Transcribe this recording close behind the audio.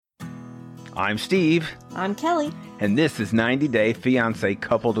I'm Steve, I'm Kelly. and this is 90 Day Fiancé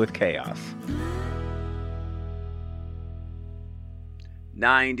Coupled with Chaos.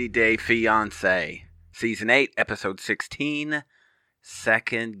 90 Day Fiancé, Season 8, Episode 16,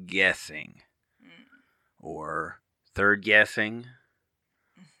 Second Guessing. Or Third Guessing.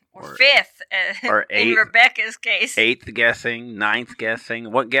 Or fifth, or in eighth, Rebecca's case. Eighth Guessing, Ninth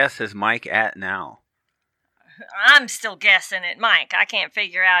Guessing. What guess is Mike at now? I'm still guessing at Mike. I can't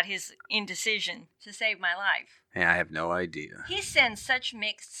figure out his indecision to save my life. Yeah, I have no idea. He sends such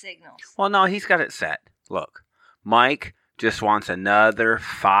mixed signals. Well, no, he's got it set. Look, Mike just wants another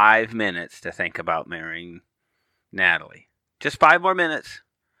 5 minutes to think about marrying Natalie. Just 5 more minutes.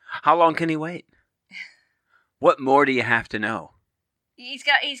 How long can he wait? What more do you have to know? He's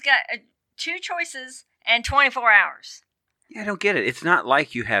got 2 choices and 24 hours. Yeah, I don't get it. It's not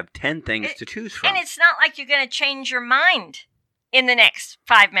like you have 10 things to choose from. And it's not like you're going to change your mind in the next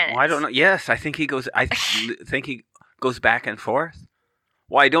 5 minutes. Well, I don't know. Yes, I think he goes. I think he goes back and forth.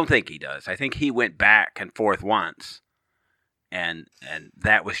 Well, I don't think he does. I think he went back and forth once, and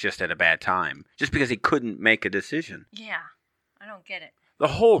that was just at a bad time, just because he couldn't make a decision. Yeah, I don't get it. The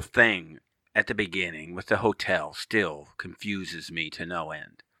whole thing at the beginning with the hotel still confuses me to no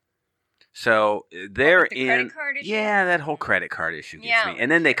end. So they're the credit card issue? Yeah, that whole credit card issue gets Yeah. me.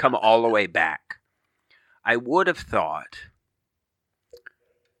 And then they come all the way back. I would have thought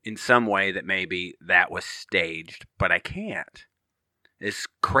in some way that maybe that was staged, but I can't. As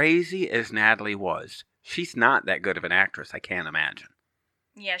crazy as Natalie was, she's not that good of an actress, I can't imagine.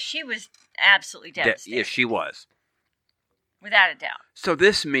 Yeah, she was absolutely devastated. Yes, she was. Without a doubt. So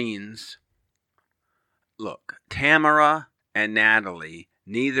this means, look, Tamara and Natalie,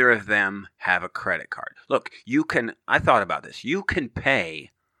 neither of them have a credit card. Look, I thought about this. You can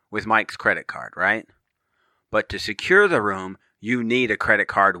pay with Mike's credit card, right? But to secure the room, you need a credit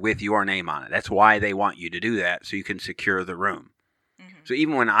card with your name on it. That's why they want you to do that, so you can secure the room. Mm-hmm. So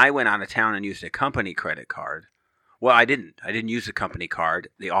even when I went out of town and used a company credit card, well, I didn't use a company card.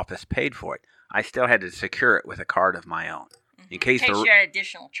 The office paid for it. I still had to secure it with a card of my own. Mm-hmm. In case you had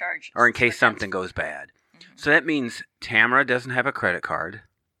additional charges. Or in case something goes bad. Mm-hmm. So that means Tamara doesn't have a credit card.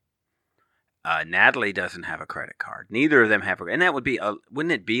 Natalie doesn't have a credit card. Neither of them have and that would be,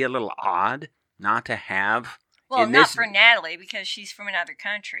 wouldn't it be a little odd not to have? Well, not for Natalie, because she's from another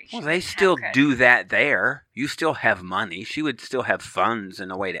country. Well, they still do that there. You still have money. She would still have funds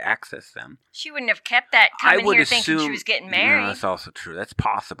and a way to access them. She wouldn't have kept that coming here thinking she was getting married. No, that's also true. That's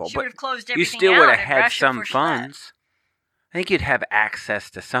possible. She would have closed everything out. You still would have had some funds. I think you'd have access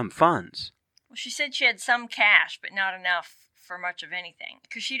to some funds. Well, she said she had some cash, but not enough for much of anything,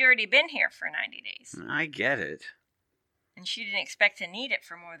 because she'd already been here for 90 days. I get it. And she didn't expect to need it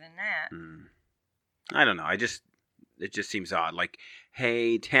for more than that. I don't know. It just seems odd. Like,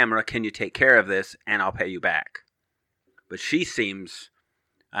 hey, Tamara, can you take care of this and I'll pay you back? But she seems,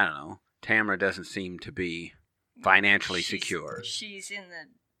 I don't know, Tamara doesn't seem to be financially secure. She's in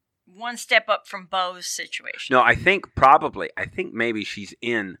the one step up from Bo's situation. No, I think maybe she's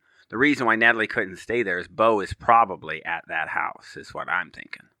in. The reason why Natalie couldn't stay there is Bo is probably at that house, is what I'm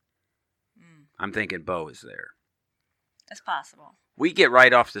thinking. I'm thinking Bo is there. That's possible. We get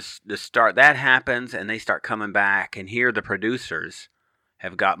right off the start. That happens, and they start coming back, and here the producers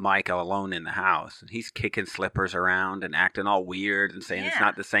have got Michael alone in the house. And he's kicking slippers around and acting all weird and saying it's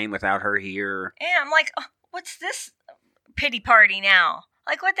not the same without her here. Yeah, I'm like, oh, what's this pity party now?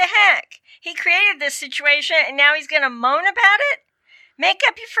 Like, what the heck? He created this situation, and now he's going to moan about it? Make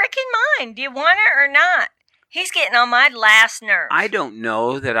up your freaking mind. Do you want it or not? He's getting on my last nerve. I don't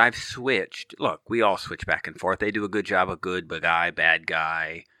know that I've switched. Look, we all switch back and forth. They do a good job of good guy, bad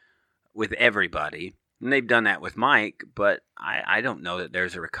guy with everybody. And they've done that with Mike, but I don't know that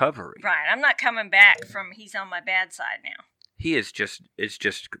there's a recovery. Right. I'm not coming back from he's on my bad side now. It's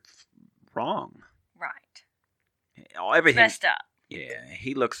just wrong. Right. Everything messed up. Yeah,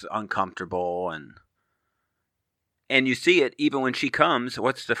 he looks uncomfortable and you see it even when she comes.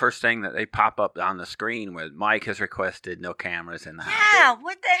 What's the first thing that they pop up on the screen where Mike has requested no cameras in the house? Yeah,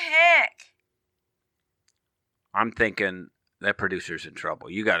 what the heck? I'm thinking that producer's in trouble.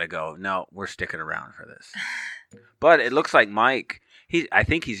 You got to go. No, we're sticking around for this. But it looks like Mike, I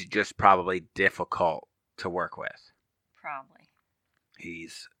think he's just probably difficult to work with. Probably.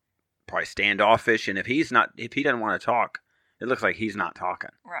 He's probably standoffish, and if he doesn't want to talk, it looks like he's not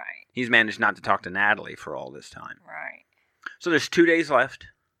talking. Right. He's managed not to talk to Natalie for all this time. Right. So there's 2 days left.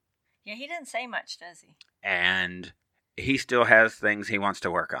 Yeah, he doesn't say much, does he? And he still has things he wants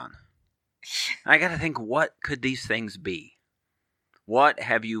to work on. I got to think, what could these things be? What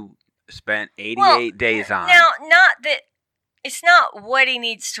have you spent 88 days on? Now, not that it's not what he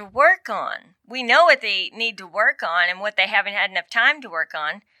needs to work on. We know what they need to work on and what they haven't had enough time to work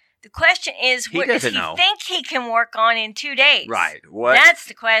on. The question is, what does he think he can work on in 2 days? Right. That's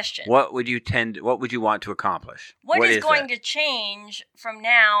the question. What would you want to accomplish? What is going to change from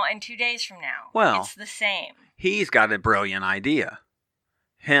now and 2 days from now? Well, it's the same. He's got a brilliant idea.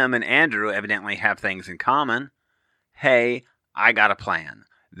 Him and Andrew evidently have things in common. Hey, I got a plan.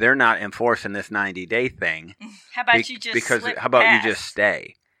 They're not enforcing this 90-day thing. How about you just you just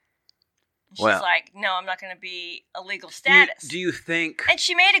stay? She's like, no, I'm not going to be a legal status. Do you think... And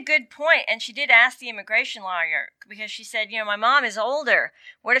she made a good point, and she did ask the immigration lawyer, because she said, my mom is older.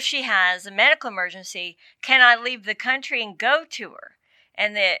 What if she has a medical emergency? Can I leave the country and go to her?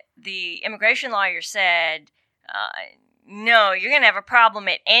 And the immigration lawyer said, no, you're going to have a problem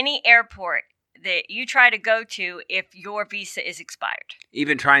at any airport that you try to go to if your visa is expired.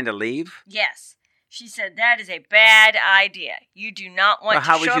 Even trying to leave? Yes. She said that is a bad idea. You do not want to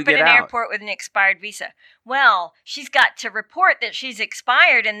show up at an airport with an expired visa. Well, she's got to report that she's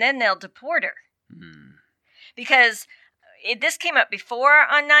expired, and then they'll deport her. Because this came up before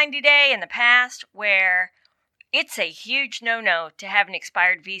on 90 Day in the past, where it's a huge no-no to have an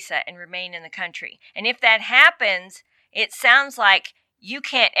expired visa and remain in the country. And if that happens, it sounds like you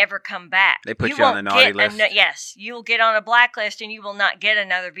can't ever come back. They put you on the naughty list? Yes. You'll get on a blacklist and you will not get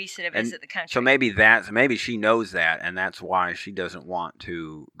another visa to visit the country. So maybe she knows that, and that's why she doesn't want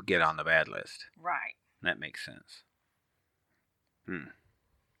to get on the bad list. Right. That makes sense.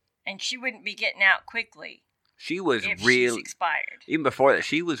 And she wouldn't be getting out quickly. She was if she's expired. Even before that,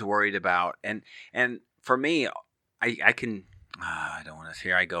 she was worried about, and for me, I can, I don't want to,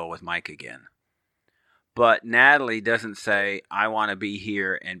 here I go with Mike again. But Natalie doesn't say, I want to be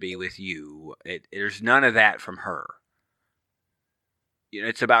here and be with you. There's none of that from her.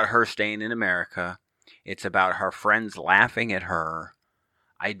 It's about her staying in America. It's about her friends laughing at her.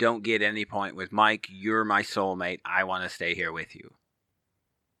 I don't get any point with Mike, you're my soulmate. I want to stay here with you.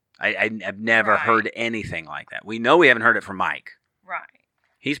 I've never heard anything like that. We know we haven't heard it from Mike. Right.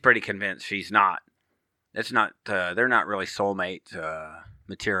 He's pretty convinced she's not. That's not. They're not really soulmate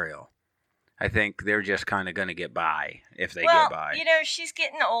material. I think they're just kind of going to get by if they get by. She's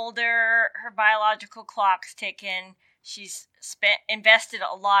getting older. Her biological clock's ticking. She's invested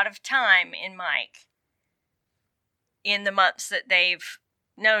a lot of time in Mike in the months that they've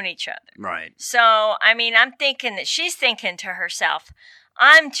known each other. Right. So, I'm thinking that she's thinking to herself,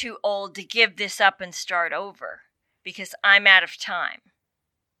 I'm too old to give this up and start over because I'm out of time.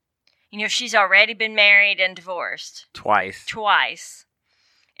 She's already been married and divorced. Twice.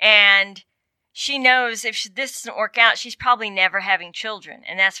 And she knows if this doesn't work out, she's probably never having children,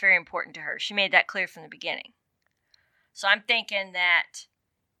 and that's very important to her. She made that clear from the beginning. So I'm thinking that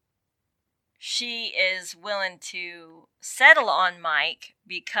she is willing to settle on Mike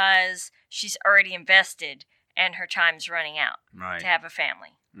because she's already invested and her time's running out to have a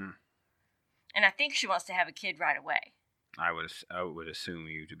family. And I think she wants to have a kid right away. I would assume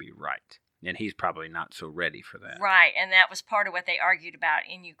you to be right. And he's probably not so ready for that. Right, and that was part of what they argued about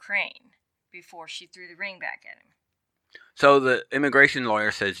in Ukraine before she threw the ring back at him. So the immigration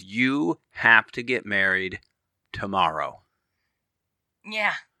lawyer says, you have to get married tomorrow.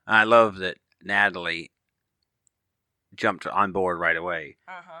 Yeah. I love that Natalie jumped on board right away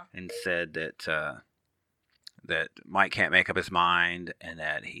and said that Mike can't make up his mind and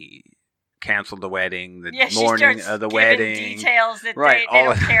that he canceled the wedding the morning of the wedding. Details that they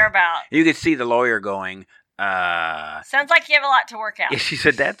don't care about. You could see the lawyer going, sounds like you have a lot to work out. She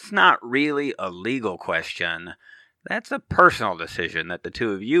said, that's not really a legal question. That's a personal decision that the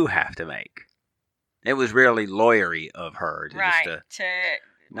two of you have to make. It was really lawyery of her. To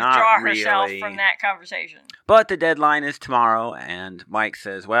withdraw herself from that conversation. But the deadline is tomorrow, and Mike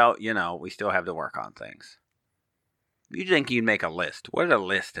says, well, we still have to work on things. You think you'd make a list. What are a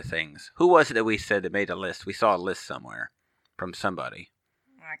list of things? Who was it that we said that made a list? We saw a list somewhere from somebody.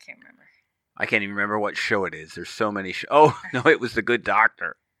 I can't remember. I can't even remember what show it is. There's so many shows. Oh, no, it was The Good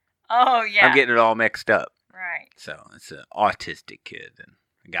Doctor. Oh, yeah. I'm getting it all mixed up. Right. So it's an autistic kid and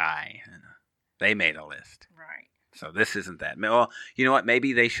a guy, and they made a list. Right. So this isn't that. Well, you know what?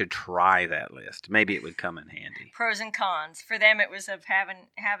 Maybe they should try that list. Maybe it would come in handy. Pros and cons. For them, it was of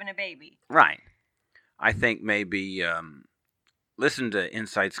having a baby. Right. I think maybe listen to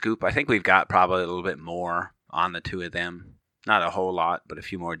Inside Scoop. I think we've got probably a little bit more on the two of them. Not a whole lot, but a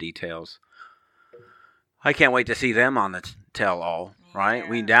few more details. I can't wait to see them on the tell-all, right?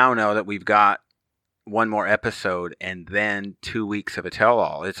 We now know that we've got one more episode and then 2 weeks of a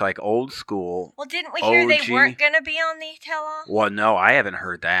tell-all. It's like old school. Well, didn't we hear they weren't going to be on the tell-all? Well, no, I haven't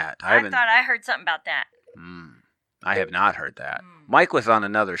heard that. I thought I heard something about that. I have not heard that. Mm. Mike was on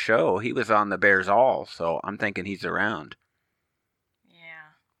another show. He was on the Bears All, so I'm thinking he's around.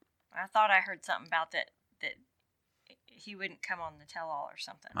 Yeah. I thought I heard something about that he wouldn't come on the tell-all or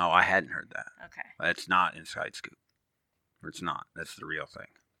something. Oh, I hadn't heard that. Okay. That's not Inside Scoop. Or it's not. That's the real thing.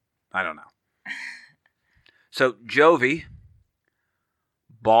 I don't know. So Jovi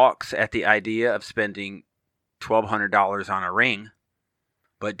balks at the idea of spending $1,200 on a ring,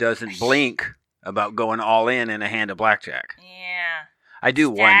 but doesn't blink about going all in a hand of blackjack. Yeah. I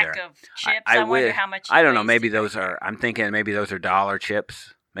do Stack wonder. of chips. I I wonder wish- how much. I don't know. he Maybe wasted those right are. there. I'm thinking maybe those are dollar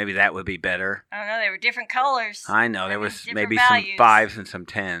chips. Maybe that would be better. I don't know. They were different colors. I know there That was means different maybe values. some 5s and some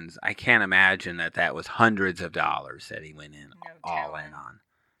 10s. I can't imagine that was hundreds of dollars that he went in No all telling. in on,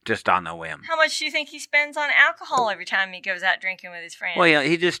 just on the whim. How much do you think he spends on alcohol every time he goes out drinking with his friends? Well, yeah,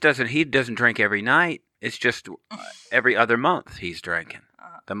 he just doesn't. He doesn't drink every night. It's just every other month he's drinking.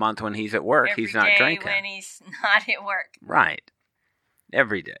 The month when he's at work, every he's not day drinking. when he's not at work. Right.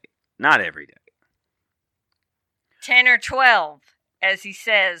 Every day. Not every day. 10 or 12, as he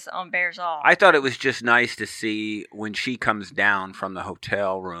says on Bears All. I thought it was just nice to see when she comes down from the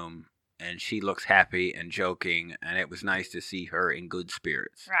hotel room and she looks happy and joking, and it was nice to see her in good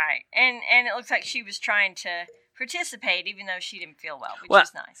spirits. Right. And it looks like she was trying to participate even though she didn't feel well, which Well,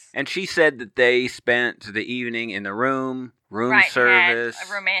 is nice. And she said that they spent the evening in the room Right, service. had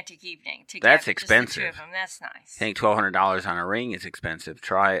a romantic evening together. That's just the two expensive. of them. That's nice. I think $1,200 on a ring is expensive.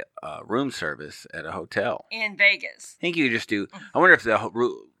 Try room service at a hotel. In Vegas. I think you could just do. I wonder if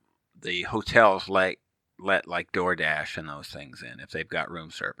the hotels let like DoorDash and those things in if they've got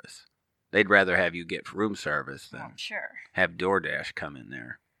room service. They'd rather have you get room service Well, than I'm sure. have DoorDash come in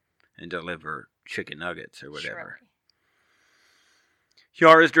there and deliver chicken nuggets or whatever. Surely.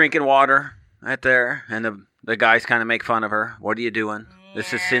 Yara's drinking water out there, and the guys kind of make fun of her. What are you doing?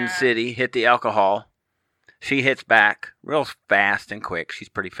 This is Sin Yeah. City. Hit the alcohol. She hits back real fast and quick. She's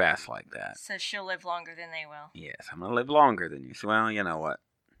pretty fast like that. So she'll live longer than they will. Yes, I'm going to live longer than you. So, well, you know what?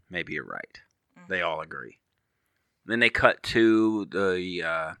 Maybe you're right. Mhm. They all agree. Then they cut to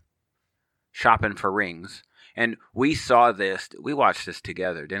the shopping for rings. And we saw this. We watched this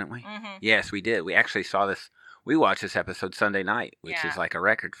together, didn't we? Mm-hmm. Yes, we did. We actually saw this. We watched this episode Sunday night, which Yeah. is like a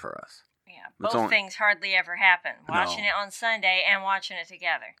record for us. Yeah. It's Both only- things hardly ever happen. No. Watching it on Sunday and watching it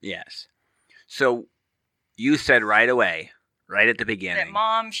together. Yes. So you said right away, right at the beginning. That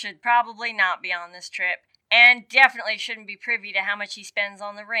mom should probably not be on this trip. And definitely shouldn't be privy to how much he spends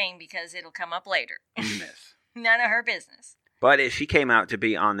on the ring because it'll come up later. Miss. None of her business. But she came out to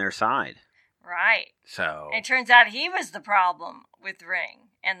be on their side. Right. So, It turns out he was the problem with the ring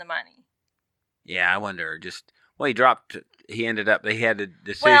and the money. yeah, I wonder he ended up, they had a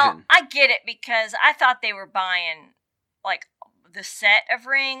decision. Well, I get it because I thought they were buying like the set of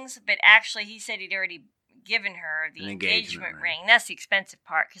rings, but actually he said he'd already given her the An engagement engagement ring. That's the expensive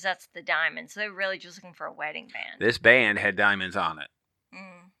part because that's the diamond. So they're really just looking for a wedding band. This band had diamonds on it.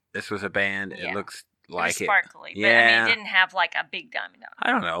 Mm. This was a band. Yeah. It looks It was like it. sparkly, but I Yeah. mean, it didn't have like a big diamond on it.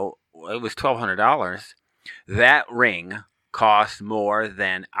 I don't know. It was $1,200. That ring cost more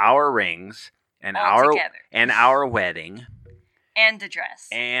than our rings and Altogether. our wedding And the dress.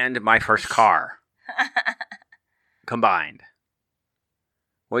 and my first car combined.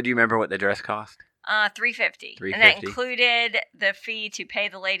 What do you remember what the dress cost? $350. And that $350. included the fee to pay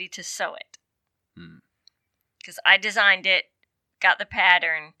the lady to sew it. Hmm. Because I designed it, got the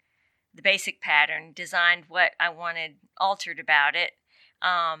pattern, the basic pattern, designed what I wanted altered about it,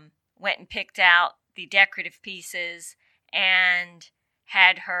 went and picked out the decorative pieces, and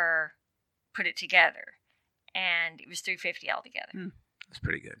had her put it together. And it was $350 altogether. That's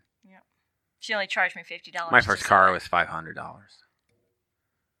pretty good. She only charged me $50. My to first sew car it. was $500.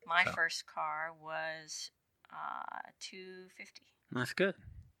 My so. first car was $250. That's good.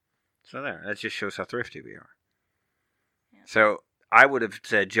 So there. That just shows how thrifty we are. Yeah. So I would have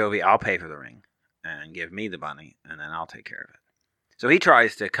said, Jovi, I'll pay for the ring and give me the money, and then I'll take care of it. So he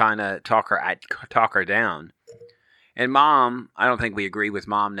tries to kind of talk her down. And Mom, I don't think we agree with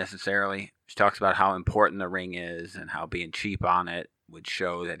Mom necessarily. She talks about how important the ring is and how being cheap on it would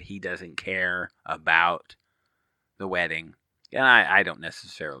show that he doesn't care about the wedding. And I don't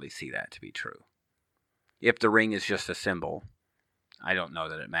necessarily see that to be true. If the ring is just a symbol, I don't know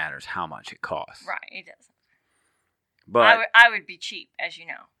that it matters how much it costs. Right, it doesn't. But I would be cheap, as you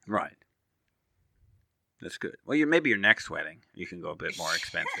know. right. That's good. Well, maybe your next wedding, you can go a bit more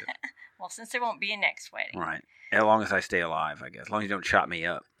expensive. Well, since there won't be a next wedding. Right. As long as I stay alive, I guess. As long as you don't chop me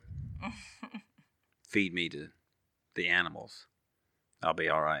up. Feed me to the animals. I'll be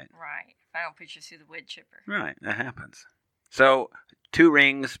all right. Right. If I don't put you through the wood chipper. Right. That happens. So 2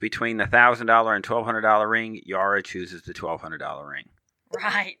 rings between the $1,000 and $1,200 ring. Yara chooses the $1,200 ring.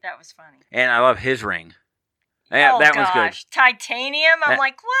 Right, that was funny. And I love his ring. Yeah, that one's good. Titanium? I'm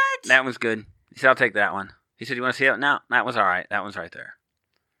like, what? That one's good. He said, I'll take that one. He said, you want to see it? No, that one's all right. That one's right there.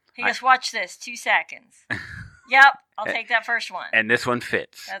 He goes, watch this, 2 seconds. Yep, I'll take that first one. And this one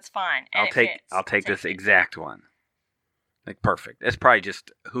fits. That's fine. And I'll take this exact one. Like, perfect. It's probably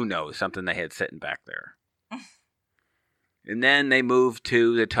just, who knows, something they had sitting back there. And then they moved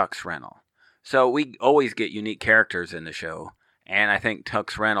to the Tux Rental. So we always get unique characters in the show. And I think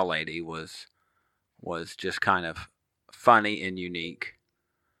Tux Rental Lady was just kind of funny and unique.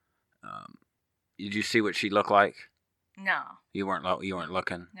 Did you see what she looked like? No. You weren't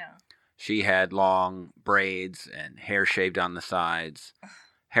looking? No. She had long braids and hair shaved on the sides.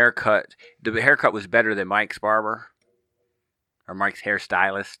 Haircut. The haircut was better than Mike's barber. Or Mike's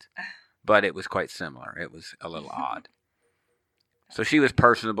hairstylist. But it was quite similar. It was a little odd. So she was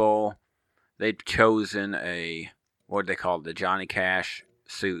personable. They'd chosen what they called the Johnny Cash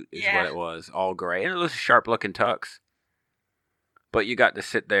suit is what it was. All gray. And it was a sharp looking tux. But you got to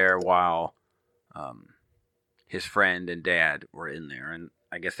sit there while his friend and dad were in there. And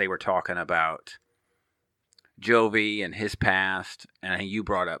I guess they were talking about Jovi and his past. And I think you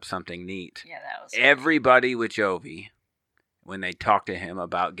brought up something neat. Yeah, that was everybody with Jovi, when they talk to him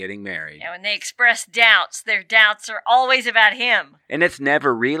about getting married. Yeah, when they express doubts, their doubts are always about him. And it's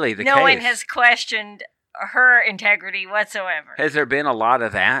never really the case. No one has questioned her integrity whatsoever. Has there been a lot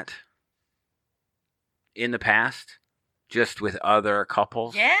of that in the past? Just with other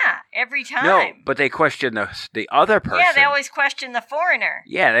couples? Yeah, every time. No, but they question the other person. Yeah, they always question the foreigner.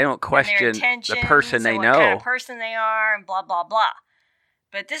 Yeah, they don't question the person they know. What kind of person they are and blah, blah, blah.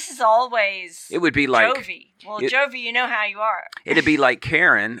 But this is always it would be like Jovi. Well, Jovi, you know how you are. It'd be like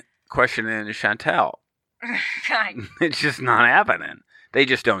Karen questioning Chantel. Right. It's just not happening. They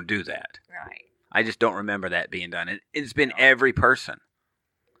just don't do that. Right. I just don't remember that being done. It's been every person.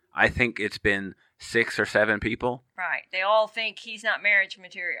 I think it's been 6 or 7 people. Right. They all think he's not marriage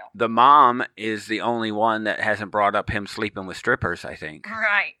material. The mom is the only one that hasn't brought up him sleeping with strippers, I think.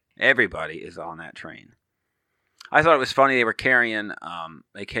 Right. Everybody is on that train. I thought it was funny they were carrying,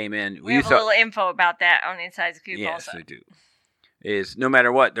 they came in. We have a little info about that on Inside Scoop also. Yes, we do. Is no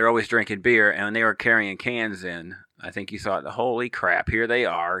matter what, they're always drinking beer, and when they were carrying cans in, I think you thought, holy crap, here they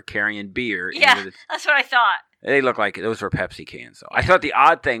are carrying beer. Yeah, that's what I thought. They looked like those were Pepsi cans. So I thought the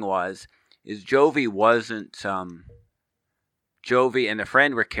odd thing is Jovi wasn't, Jovi and a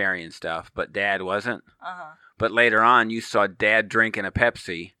friend were carrying stuff, but Dad wasn't. Uh-huh. But later on, you saw Dad drinking a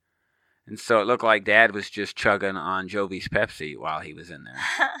Pepsi. And so it looked like Dad was just chugging on Jovi's Pepsi while he was in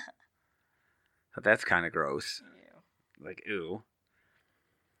there. But that's kind of gross. Ew. Like, ew.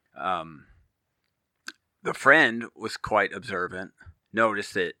 The friend was quite observant.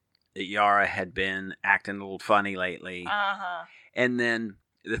 Noticed that Yara had been acting a little funny lately. Uh-huh. And then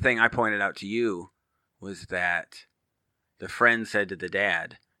the thing I pointed out to you was that the friend said to the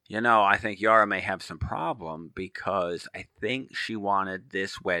dad, I think Yara may have some problem because I think she wanted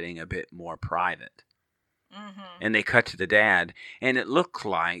this wedding a bit more private. Mm-hmm. And they cut to the dad, and he looked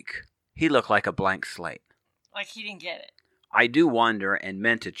like a blank slate. Like he didn't get it. I do wonder and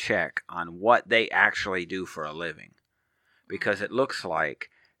meant to check on what they actually do for a living. Because it looks like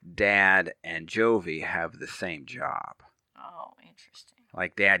Dad and Jovi have the same job. Oh, interesting.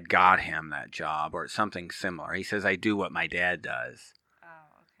 Like Dad got him that job or something similar. He says, I do what my dad does.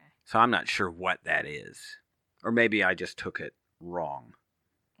 Oh, okay. So I'm not sure what that is. Or maybe I just took it wrong.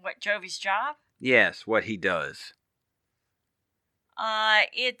 What, Jovi's job? Yes, what he does.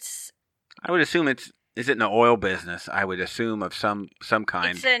 It's... I would assume is it in the oil business? I would assume of some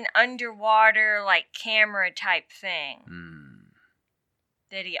kind. It's an underwater, camera type thing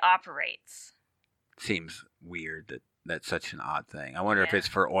that he operates. Seems weird that that's such an odd thing. I wonder if it's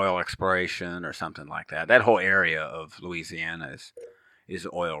for oil exploration or something like that. That whole area of Louisiana is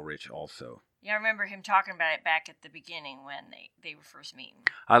oil rich also. Yeah, I remember him talking about it back at the beginning when they were first meeting.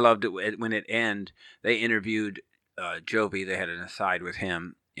 I loved it when it ended. They interviewed Jovi. They had an aside with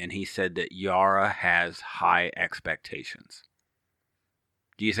him, and he said that Yara has high expectations.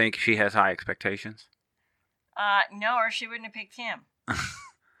 Do you think she has high expectations? No, or she wouldn't have picked him.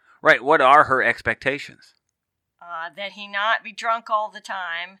 Right. What are her expectations? That he not be drunk all the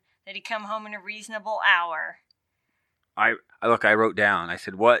time, that he come home in a reasonable hour. I wrote down. I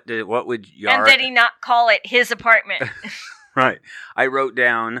said, what would Yara... And that he not call it his apartment. Right. I wrote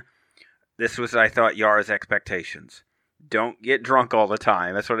down, this was, I thought, Yara's expectations. Don't get drunk all the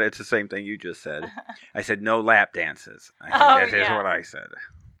time. It's the same thing you just said. I said, no lap dances. That is what I said.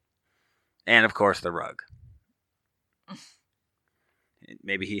 And, of course, the rug.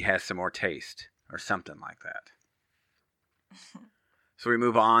 maybe he has some more taste or something like that. So we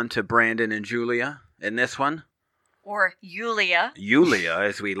move on to Brandon and Julia in this one. Or Yulia. Yulia,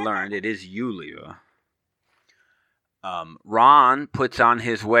 as we learned, it is Yulia. Ron puts on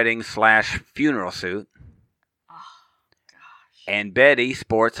his wedding/funeral suit. Oh, gosh. And Betty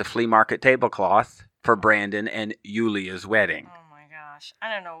sports a flea market tablecloth for Brandon and Yulia's wedding. Oh, my gosh.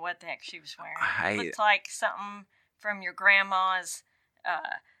 I don't know what the heck she was wearing. It looks like something from your grandma's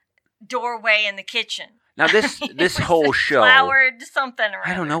doorway in the kitchen. Now, this whole show... Flowered something around.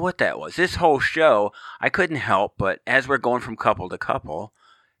 I don't know what that was. This whole show, I couldn't help but, as we're going from couple to couple,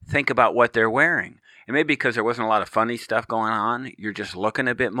 think about what they're wearing. And maybe because there wasn't a lot of funny stuff going on, you're just looking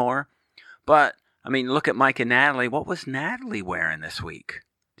a bit more. But, I mean, look at Mike and Natalie. What was Natalie wearing this week?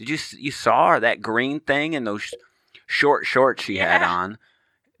 Did you saw her, that green thing and those short shorts she had on,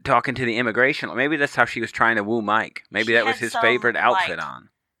 talking to the immigration? Maybe that's how she was trying to woo Mike. Maybe that was his favorite outfit on.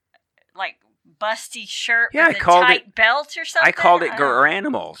 Like busty shirt with a tight belt or something? I called it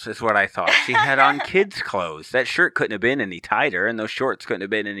Garanimals, is what I thought. She had on kids' clothes. That shirt couldn't have been any tighter, and those shorts couldn't have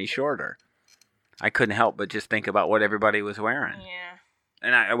been any shorter. I couldn't help but just think about what everybody was wearing. Yeah.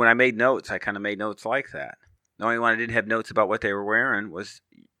 And when I made notes, I kind of made notes like that. The only one I didn't have notes about what they were wearing was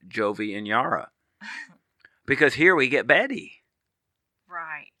Jovi and Yara. Because here we get Betty.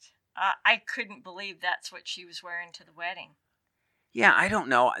 Right. I couldn't believe that's what she was wearing to the wedding. Yeah, I don't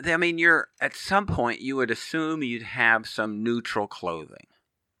know. I mean, at some point, you would assume you'd have some neutral clothing.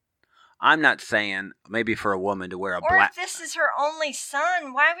 I'm not saying maybe for a woman to wear a black... Or if this is her only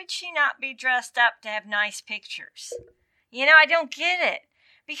son, why would she not be dressed up to have nice pictures? You know, I don't get it.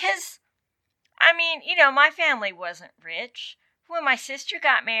 Because, I mean, you know, my family wasn't rich. When my sister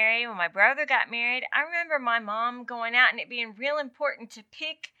got married, when my brother got married, I remember my mom going out and it being real important to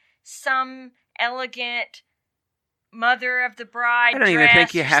pick some elegant mother of the bride dress. I don't even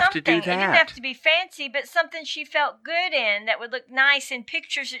think you have to do that. It didn't have to be fancy, but something she felt good in that would look nice in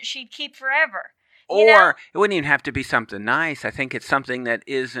pictures that she'd keep forever. Or it wouldn't even have to be something nice. I think it's something that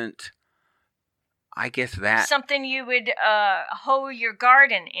isn't, I guess that... Something you would hoe your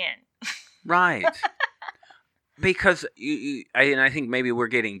garden in. Right. Because, I think maybe we're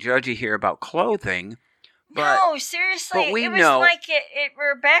getting judgy here about clothing. But, no, seriously, but it was like at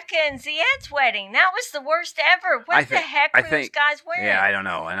Rebecca and Ziad's wedding. That was the worst ever. What the heck were those guys wearing? Yeah, I don't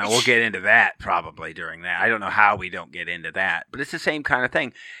know. And we'll get into that probably during that. I don't know how we don't get into that. But it's the same kind of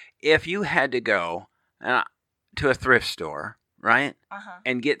thing. If you had to go to a thrift store, right,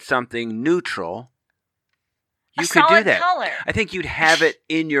 and get something neutral, you could do that. Color. I think you'd have it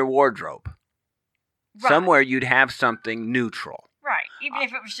in your wardrobe. Right. Somewhere you'd have something neutral. Right, even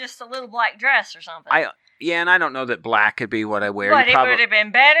if it was just a little black dress or something. Yeah, and I don't know that black could be what I wear. But it would have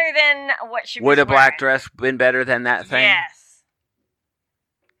been better than what she was wearing. Would a black dress been better than that thing? Yes.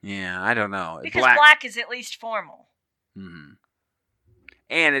 Yeah, I don't know. Because black is at least formal. Mm-hmm.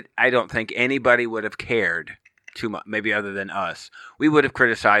 And I don't think anybody would have cared too much, maybe other than us. We would have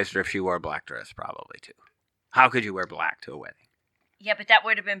criticized her if she wore a black dress, probably, too. How could you wear black to a wedding? Yeah, but that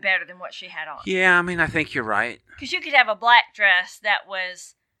would have been better than what she had on. Yeah, I mean, I think you're right. Because you could have a black dress that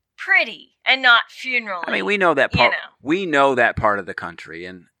was pretty and not funeral-y. I mean, we know that part. We know that part of the country,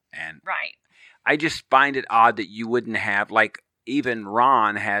 and right. I just find it odd that you wouldn't have, like, even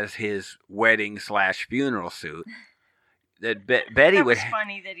Ron has his wedding/funeral suit. That Betty would. That was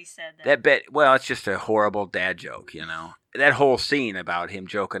funny that he said that. Well, it's just a horrible dad joke, you know. That whole scene about him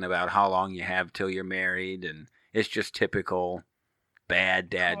joking about how long you have till you're married, and it's just typical bad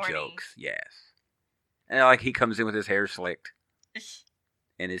dad jokes. Yes, and like he comes in with his hair slicked,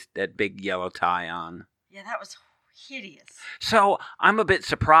 and that big yellow tie on. Yeah, that was hideous. So I'm a bit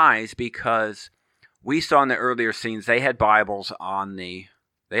surprised because we saw in the earlier scenes they had Bibles on the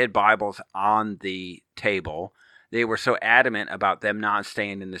table. They were so adamant about them not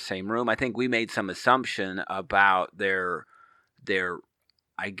staying in the same room. I think we made some assumption about their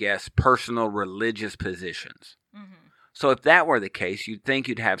I guess, personal religious positions. Mm-hmm. So if that were the case, you'd think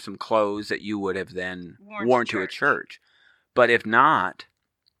you'd have some clothes that you would have then worn to a church. But if not,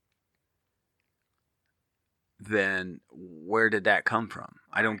 then where did that come from?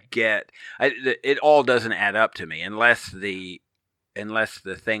 I don't get... it all doesn't add up to me unless the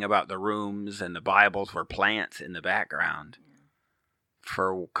thing about the rooms and the Bibles were plants in the background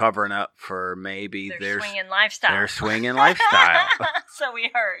for covering up for maybe their swinging lifestyle. Their swinging lifestyle. So we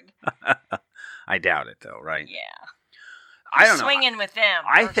heard. I doubt it, though, right? Yeah. I don't know. Swinging with them.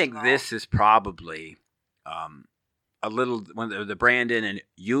 I think this is probably a little... when the Brandon and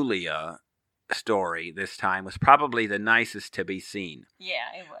Yulia story this time was probably the nicest to be seen.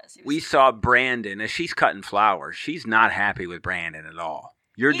 Yeah, it was. We saw Brandon as she's cutting flowers. She's not happy with Brandon at all.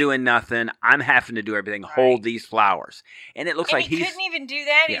 You're doing nothing. I'm having to do everything. Right. Hold these flowers. And it looks like he couldn't even do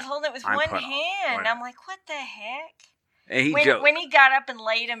that. Yeah, He's holding it with I'm one put- hand. whatever. I'm like, what the heck? And he When he got up and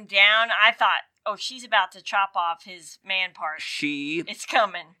laid him down, I thought, oh, she's about to chop off his man part. It's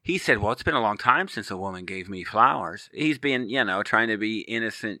coming. He said, well, it's been a long time since a woman gave me flowers. He's being, trying to be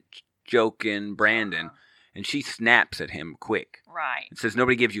innocent, joking Brandon. Uh-huh. And she snaps at him quick. Right. And says,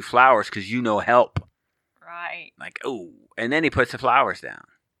 nobody gives you flowers because you know help. Right. Like, oh. And then he puts the flowers down.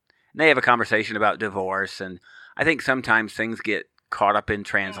 And they have a conversation about divorce. And I think sometimes things get caught up in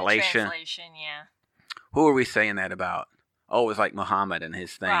translation. Yeah. Who are we saying that about? Oh, it was like Muhammad and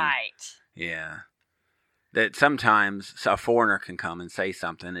his thing. Right. Yeah. That sometimes a foreigner can come and say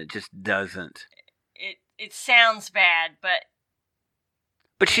something. It just doesn't. It sounds bad,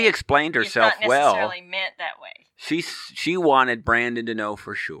 But she explained herself it's not well. necessarily meant that way. She wanted Brandon to know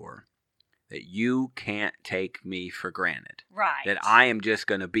for sure that you can't take me for granted. Right. That I am just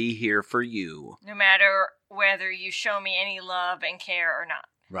going to be here for you. No matter whether you show me any love and care or not.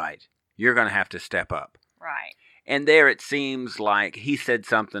 Right. You're going to have to step up. Right. And there it seems like he said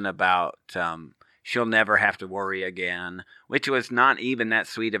something about she'll never have to worry again, which was not even that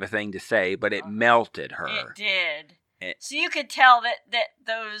sweet of a thing to say, but it melted her. It did. So you could tell that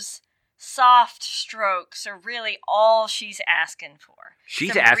those soft strokes are really all she's asking for.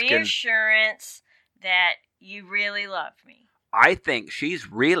 She's Some asking reassurance that you really love me. I think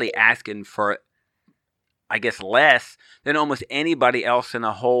she's really asking for, I guess, less than almost anybody else in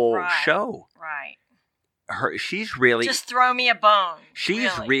the whole show. Right. She's really just throw me a bone.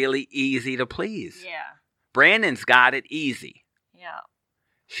 She's really easy to please. Yeah. Brandon's got it easy. Yeah.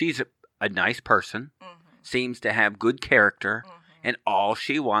 She's a nice person, Mm-hmm. seems to have good character, Mm-hmm. and all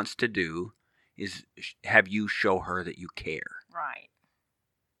she wants to do is have you show her that you care. Right.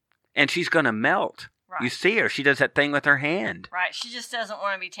 And she's going to melt. Right. You see her. She does that thing with her hand. Right. She just doesn't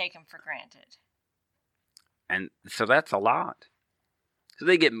want to be taken for granted. And so that's a lot. So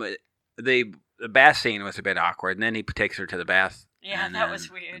they get the bath scene was a bit awkward, and then he takes her to the bath. Yeah, that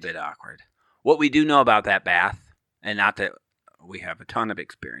was weird. A bit awkward. What we do know about that bath, and not that we have a ton of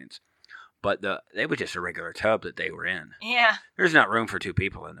experience, but they was just a regular tub that they were in. Yeah. There's not room for two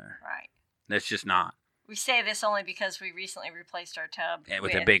people in there. Right. That's just not. We say this only because we recently replaced our tub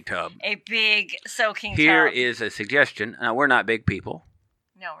With a big tub. A big soaking Here tub. is a suggestion. We're not big people.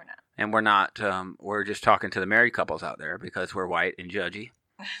 No, we're not. And we're not, we're just talking to the married couples out there because we're white and judgy.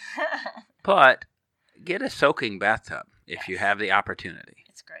 But get a soaking bathtub if you have the opportunity.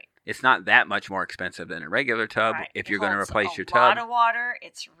 It's great. It's not that much more expensive than a regular tub if you're going to replace your tub. A lot of water.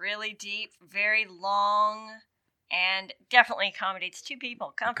 It's really deep, very long, and definitely accommodates two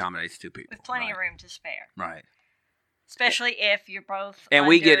people. Accommodates two people. With plenty of room to spare. Right. Especially if you're both and under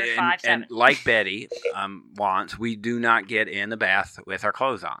we get 5'7". and like Betty wants, we do not get in the bath with our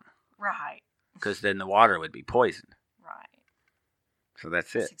clothes on. Right. Because then the water would be poisoned. Right. So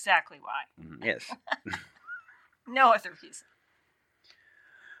that's it. That's exactly why. Yes. No other reason.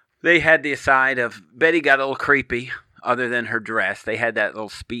 They had the aside of Betty got a little creepy. Other than her dress, they had that little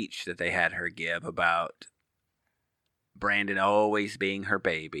speech that they had her give about Brandon always being her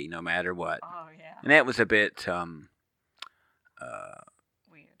baby, no matter what. Oh yeah. And that was a bit weird.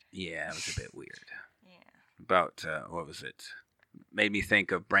 Yeah, it was a bit weird. Yeah. About what was it? Made me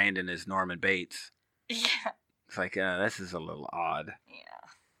think of Brandon as Norman Bates. Yeah. It's like this is a little odd. Yeah.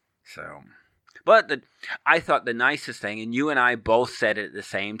 So, but I thought the nicest thing, and you and I both said it at the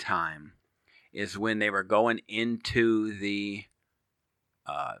same time, is when they were going into the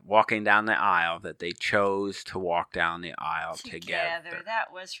walking down the aisle, that they chose to walk down the aisle together.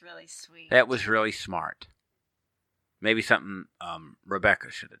 That was really sweet. That was really smart. Maybe something Rebecca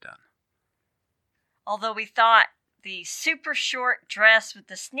should have done. Although we thought the super short dress with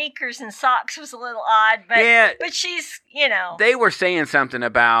the sneakers and socks was a little odd, but she's, They were saying something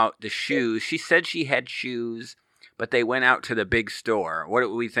about the shoes. She said she had shoes, but they went out to the big store. What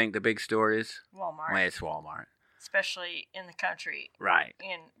do we think the big store is? Walmart. Well, it's Walmart. Especially in the country. Right.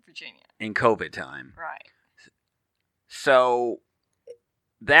 In Virginia. In COVID time. Right. So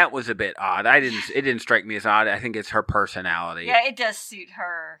that was a bit odd. It didn't strike me as odd. I think it's her personality. Yeah, it does suit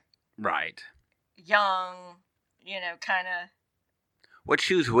her. Right. Young, kind of. What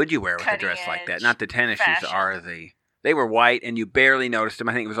shoes would you wear with a dress like that? Not the tennis fashion. shoes they were white and you barely noticed them.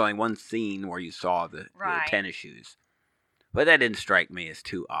 I think it was only one scene where you saw the tennis shoes. But that didn't strike me as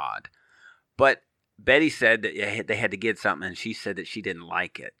too odd. But Betty said that they had to get something, and she said that she didn't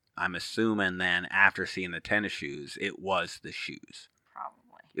like it. I'm assuming then, after seeing the tennis shoes, it was the shoes.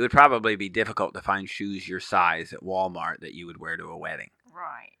 Probably. It would probably be difficult to find shoes your size at Walmart that you would wear to a wedding.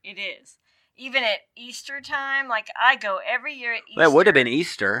 Right, it is. Even at Easter time, like I go every year at Easter. Well, it would have been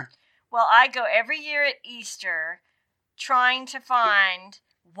Easter. Well, I go every year at Easter trying to find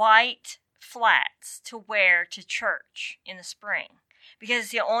white flats to wear to church in the spring. Because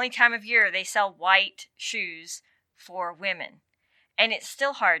it's the only time of year they sell white shoes for women. And it's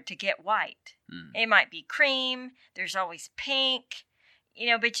still hard to get white. It might be cream. There's always pink.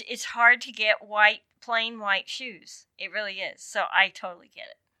 But it's hard to get plain white shoes. It really is. So I totally get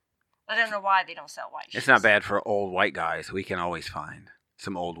it. I don't know why they don't sell white shoes. It's not bad for old white guys. We can always find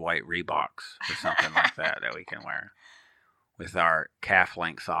some old white Reeboks or something like that we can wear with our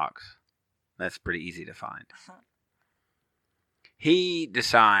calf-length socks. That's pretty easy to find. He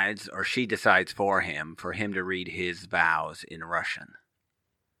decides, or she decides for him to read his vows in Russian.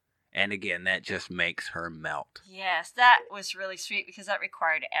 And again, that just makes her melt. Yes, that was really sweet because that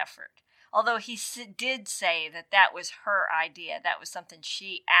required effort. Although he did say that was her idea. That was something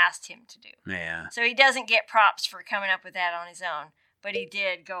she asked him to do. Yeah. So he doesn't get props for coming up with that on his own. But he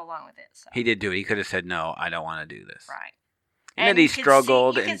did go along with it. So. He did do it. He could have said, no, I don't want to do this. Right. And then he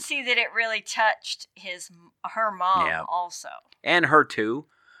struggled. You can see that it really touched her mom also. And her too.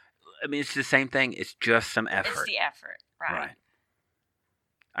 I mean, it's the same thing. It's just some effort. It's the effort. Right.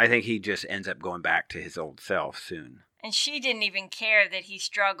 I think he just ends up going back to his old self soon. And she didn't even care that he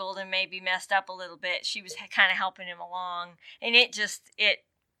struggled and maybe messed up a little bit. She was kind of helping him along. And it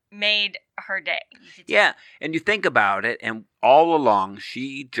made her day. Yeah, and you think about it, and all along,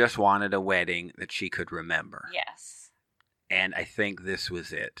 she just wanted a wedding that she could remember. Yes. And I think this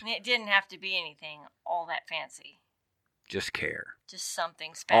was it. And it didn't have to be anything all that fancy. Just care. Just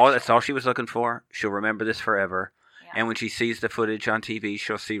something special. That's all she was looking for. She'll remember this forever. Yeah. And when she sees the footage on TV,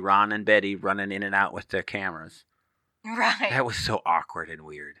 she'll see Ron and Betty running in and out with their cameras. Right. That was so awkward and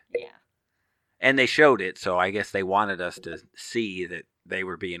weird. Yeah. And they showed it, so I guess they wanted us to see that they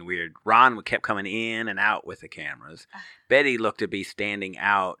were being weird. Ron kept coming in and out with the cameras. Betty looked to be standing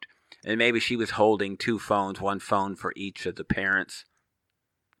out, and maybe she was holding two phones, one phone for each of the parents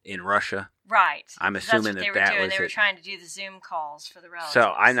in Russia. Right. I'm assuming that was it. They were trying to do the Zoom calls for the relatives.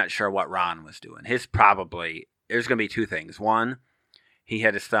 So I'm not sure what Ron was doing. There's going to be two things. One, he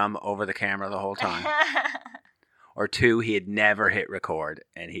had his thumb over the camera the whole time. Or two, he had never hit record,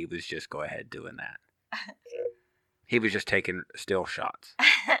 and he was just go ahead doing that. He was just taking still shots.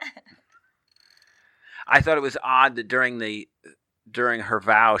 I thought it was odd that during her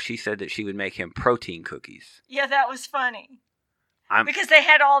vow, she said that she would make him protein cookies. Yeah, that was funny. Because they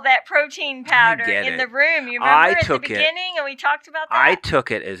had all that protein powder in the room. You remember at the beginning, and we talked about that? I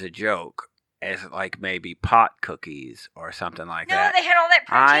took it as a joke. As like maybe pot cookies or something like that. No, they had all that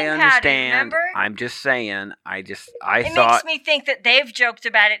protein powder. I understand. Remember? I'm just saying. I thought makes me think that they've joked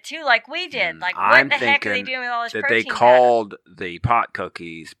about it too, like we did. Like, what the heck are they doing with all this protein powder? That they called the pot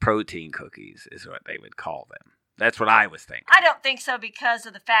cookies protein cookies is what they would call them. That's what I was thinking. I don't think so because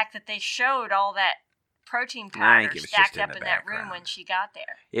of the fact that they showed all that protein powder stacked up in that room when she got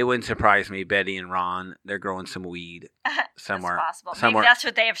there. It wouldn't surprise me. Betty and Ron, they're growing some weed somewhere. That's possible. Maybe that's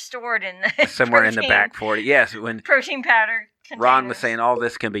what they have stored in the somewhere in the back 40. Yes, when protein powder containers. Ron was saying all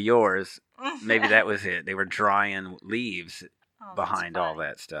this can be yours. Maybe that was it. They were drying leaves behind all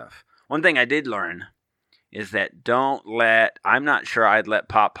that stuff. One thing I did learn is that I'm not sure I'd let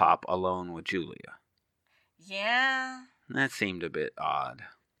Pop alone with Julia. Yeah. That seemed a bit odd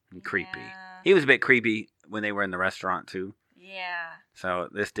and creepy. He was a bit creepy when they were in the restaurant, too. Yeah. So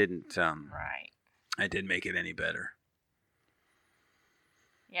this didn't... right. It didn't make it any better.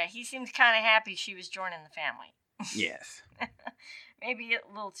 Yeah, he seemed kind of happy she was joining the family. Yes. Maybe a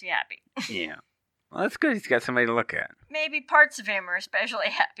little too happy. Yeah. Well, that's good. He's got somebody to look at. Maybe parts of him are especially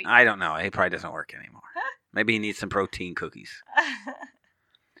happy. I don't know. He probably doesn't work anymore. Maybe he needs some protein cookies.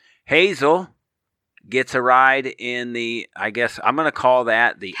 Hazel gets a ride in the, I guess, I'm going to call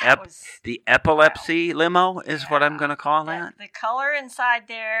that the epilepsy limo is what I'm going to call that. The color inside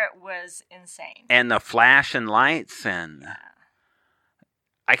there was insane. And the flashing lights, and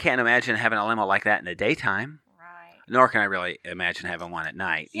I can't imagine having a limo like that in the daytime. Right. Nor can I really imagine having one at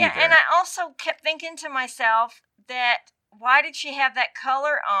night either. And I also kept thinking to myself that why did she have that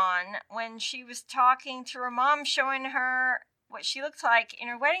color on when she was talking to her mom, showing her what she looked like in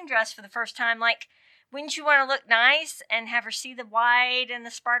her wedding dress for the first time? Like, wouldn't you want to look nice and have her see the white and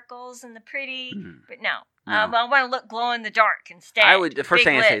the sparkles and the pretty? Mm-hmm. But no. I want to look glow in the dark instead. The first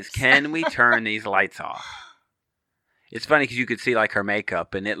thing I say is, can we turn these lights off? It's funny because you could see like her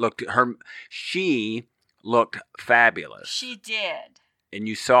makeup, and she looked fabulous. She did. and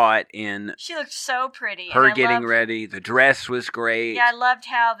you saw it in She looked so pretty. her and I getting loved- ready. The dress was great. Yeah, I loved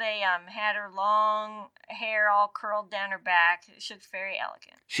how they had her long hair all curled down her back. She looked very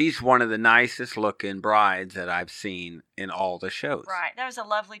elegant. She's one of the nicest looking brides that I've seen in all the shows. Right. That was a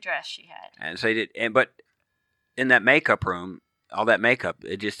lovely dress she had. And so but in that makeup room, all that makeup,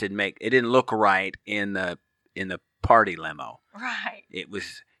 it just it didn't look right in the party limo. Right. It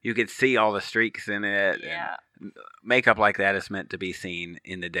was, you could see all the streaks in it. Yeah. And makeup like that is meant to be seen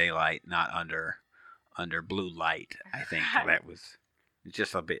in the daylight, not under blue light. I think Right. that was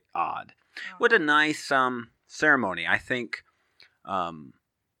just a bit odd. Oh. What a nice ceremony. I think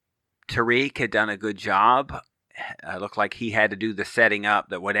Tariq had done a good job. It looked like he had to do the setting up,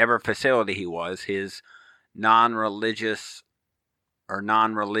 that whatever facility he was, his non-religious or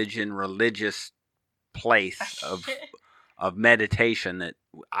non-religion religious place of meditation that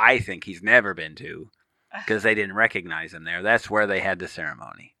I think he's never been to, because they didn't recognize him there. That's where they had the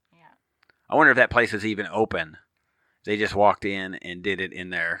ceremony. Yeah. I wonder if that place was even open. They just walked in and did it in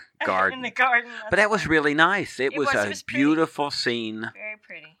their garden. In the garden. But that was really nice. It was was a pretty. beautiful scene. Very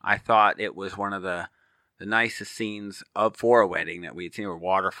pretty. I thought it was one of the nicest scenes for a wedding that we'd seen. There were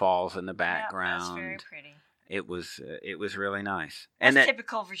waterfalls in the background. Yeah, that was very pretty. It was really nice. That's And that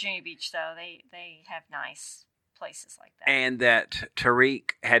typical Virginia Beach, though. They have nice places like that. and that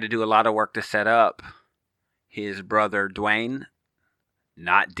Tariq had to do a lot of work to set up his brother Dwayne,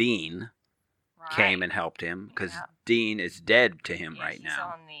 not Dean, right. came and helped him, because Yeah. Dean is dead to him Yeah, right he's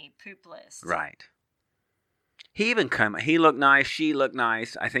now. on the poop list. Right. He looked nice, she looked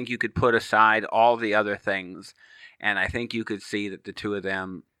nice. I think you could put aside all the other things, and I think you could see that the two of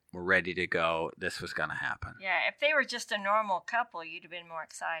them were ready to go. This was going to happen. Yeah, if they were just a normal couple, you'd have been more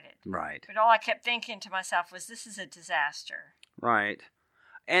excited. Right. But all I kept thinking to myself was, this is a disaster. Right.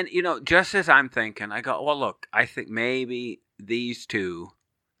 And, just as I'm thinking, I go, well, look, I think maybe these two,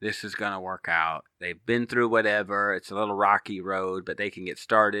 this is going to work out. They've been through whatever. It's a little rocky road, but they can get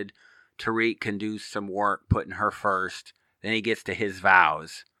started. Tariq can do some work putting her first. Then he gets to his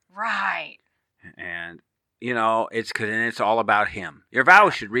vows. Right. And, it's all about him. Your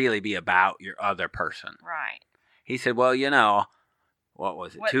vows should really be about your other person. Right. He said, well, what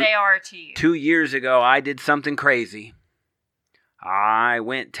was it? What they are to you. 2 years ago, I did something crazy. I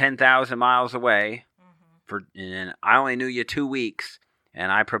went 10,000 miles away, and I only knew you 2 weeks,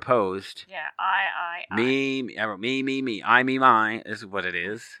 and I proposed. Yeah, I. Me, I, me, mine is what it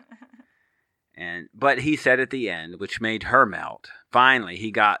is. But he said at the end, which made her melt. Finally,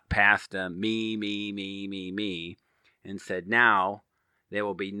 he got past me, and said, now there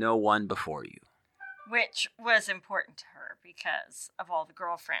will be no one before you. Which was important to her because of all the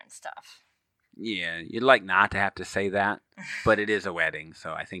girlfriend stuff. Yeah, you'd like not to have to say that, but it is a wedding,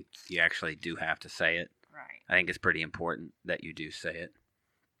 so I think you actually do have to say it. Right. I think it's pretty important that you do say it.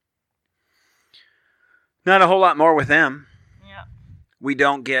 Not a whole lot more with them. Yeah. We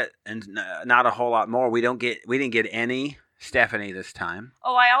don't get, and not a whole lot more. We didn't get any Stephanie this time.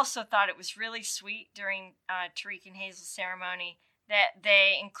 Oh, I also thought it was really sweet during Tariq and Hazel's ceremony that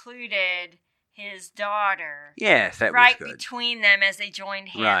they included his daughter. Yes, that right was good. between them as they joined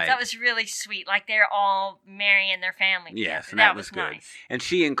hands. Right. That was really sweet. Like they're all marrying their family. Yes, together. and that was good. Nice. And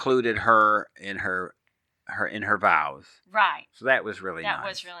she included her in her vows. Right. So that was really nice. That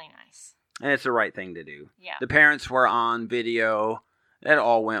was really nice. And it's the right thing to do. Yeah. The parents were on video. That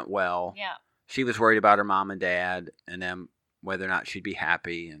all went well. Yeah. She was worried about her mom and dad and them, whether or not she'd be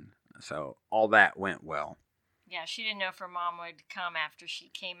happy. And so all that went well. Yeah, she didn't know if her mom would come after she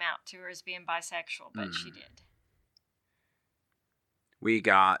came out to her as being bisexual, but she did. We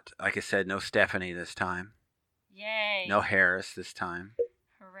got, like I said, no Stephanie this time. Yay. No Harris this time.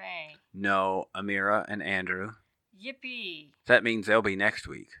 Hooray. No Amira and Andrew. Yippee. That means they'll be next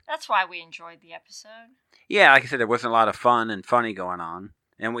week. That's why we enjoyed the episode. Yeah, like I said, there wasn't a lot of fun and funny going on.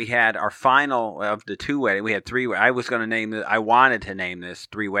 And we had our final of the 2 weddings. We had 3. I wanted to name this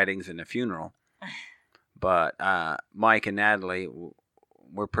 3 Weddings and a Funeral. But Mike and Natalie,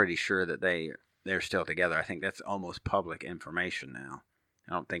 we're pretty sure that they're still together. I think that's almost public information now.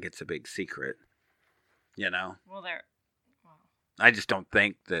 I don't think it's a big secret. Well, I just don't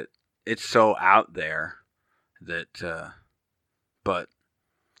think that it's so out there that. But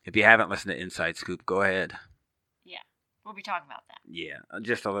if you haven't listened to Inside Scoop, go ahead. yeah, we'll be talking about that. Yeah,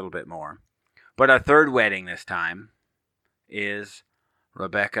 just a little bit more. But our 3rd wedding this time is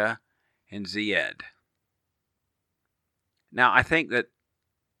Rebecca and Zied. Now, I think that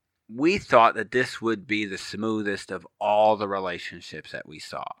we thought that this would be the smoothest of all the relationships that we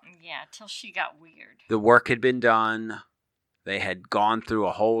saw. Yeah, till she got weird. The work had been done. They had gone through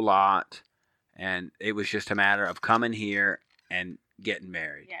a whole lot. And it was just a matter of coming here and getting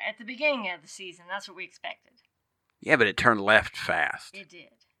married. Yeah, at the beginning of the season, that's what we expected. Yeah, but it turned left fast. It did.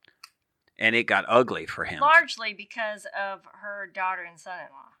 And it got ugly for him. Largely because of her daughter and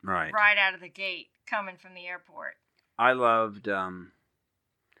son-in-law. Right. Right out of the gate, coming from the airport. I loved,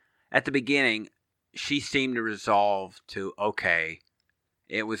 at the beginning, she seemed to resolve to, okay,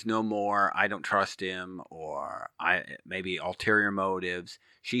 it was no more, I don't trust him, or maybe ulterior motives.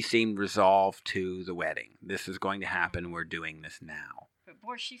 She seemed resolved to the wedding. This is going to happen. We're doing this now. But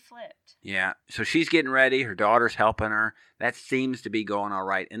boy, she flipped. Yeah. So she's getting ready. Her daughter's helping her. That seems to be going all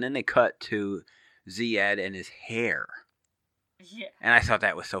right. And then they cut to Ziad and his hair. Yeah. And I thought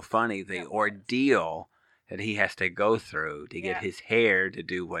that was so funny. The ordeal that he has to go through to get his hair to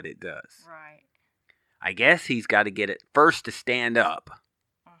do what it does. Right. I guess he's got to get it first to stand up.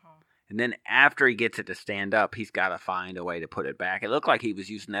 And then after he gets it to stand up, he's got to find a way to put it back. It looked like he was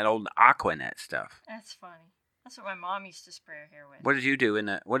using that old Aquanet stuff. That's funny. That's what my mom used to spray her hair with. What did you do in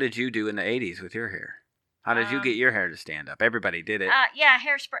the 80s with your hair? How did you get your hair to stand up? Everybody did it. Yeah,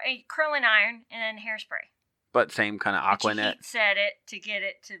 hairspray, curling iron, and then hairspray. But same kind of Aquanet. You heat set it to get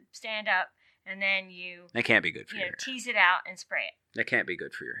it to stand up, and then you. That can't be good for your hair. Tease it out and spray it. That can't be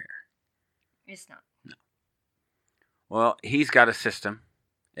good for your hair. It's not. No. Well, he's got a system.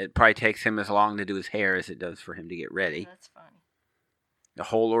 It probably takes him as long to do his hair as it does for him to get ready. That's funny. The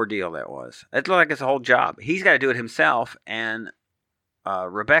whole ordeal that was. It looked like it's a whole job. He's got to do it himself, and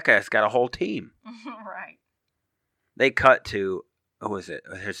Rebecca has got a whole team. Right. They cut to, who was it?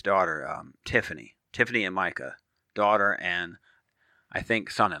 His daughter, Tiffany. Tiffany and Micah. Daughter and, I think,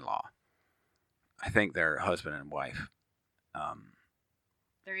 son-in-law. I think they're husband and wife.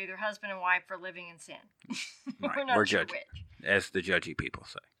 They're either husband and wife or living in sin. Right. We're not sure which. which. As the judgy people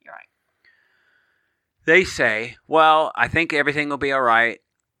say. You're right. They say, well, I think everything will be all right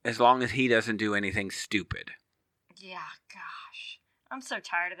as long as he doesn't do anything stupid. Yeah, gosh. I'm so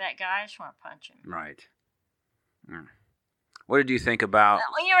tired of that guy. I just want to punch him. Right. What did you think about...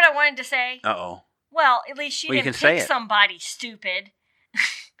 You know what I wanted to say? Uh-oh. Well, at least she didn't pick somebody stupid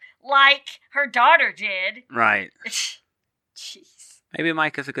like her daughter did. Right. Jeez. Maybe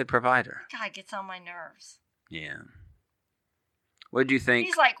Mike is a good provider. God, gets on my nerves. Yeah. What did you think?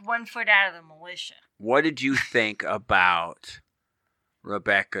 He's like 1 foot out of the militia. What did you think about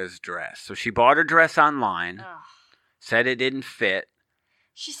Rebecca's dress? So she bought her dress online, said it didn't fit.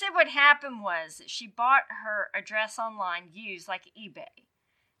 She said what happened was that she bought a dress online used like eBay.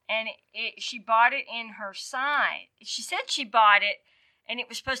 And she bought it in her size. She said she bought it and it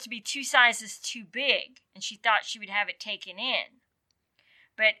was supposed to be 2 sizes too big. And she thought she would have it taken in.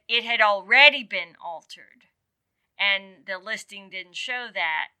 But it had already been altered. And the listing didn't show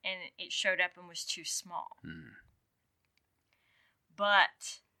that. And it showed up and was too small.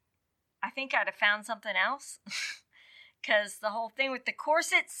 But I think I'd have found something else. Because the whole thing with the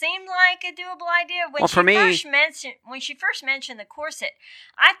corset seemed like a doable idea. When she first mentioned the corset,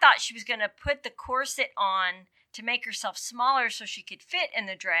 I thought she was going to put the corset on to make herself smaller so she could fit in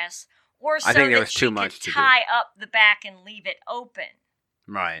the dress, or so that she could tie up the back and leave it open.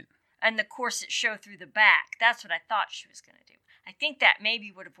 Right. And the corset show through the back. That's what I thought she was going to do. I think that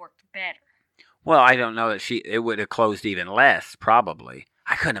maybe would have worked better. Well, I don't know that it would have closed even less, probably.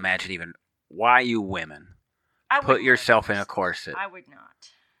 I couldn't imagine even why you women put yourself in a corset. I would not.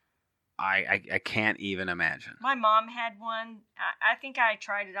 I can't even imagine. My mom had one. I think I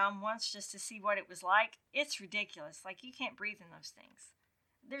tried it on once just to see what it was like. It's ridiculous. Like, you can't breathe in those things.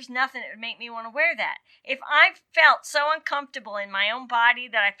 There's nothing that would make me want to wear that. If I felt so uncomfortable in my own body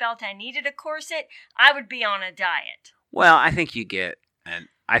that I felt I needed a corset, I would be on a diet. Well, I think and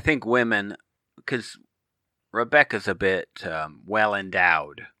I think women, because Rebecca's a bit well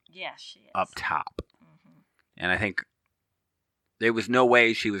endowed. Yes, she is. Up top. And I think there was no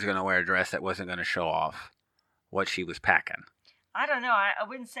way she was going to wear a dress that wasn't going to show off what she was packing. I don't know. I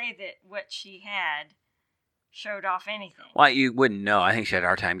wouldn't say that what she had showed off anything. Well, you wouldn't know. I think she had a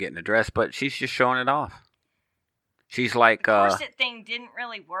hard time getting a dress, but she's just showing it off. She's like... The corset thing didn't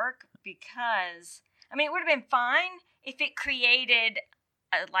really work because... I mean, it would have been fine if it created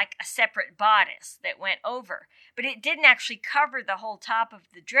a separate bodice that went over. But it didn't actually cover the whole top of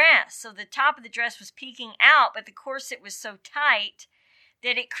the dress. So the top of the dress was peeking out, but the corset was so tight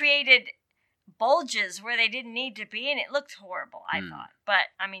that it created bulges where they didn't need to be, and it looked horrible, I thought.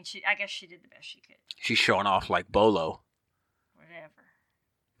 But, I mean, I guess she did the best she could. She's showing off like Bolo. Whatever.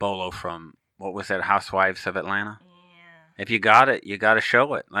 Bolo from, what was that, Housewives of Atlanta? Yeah. If you got it, you got to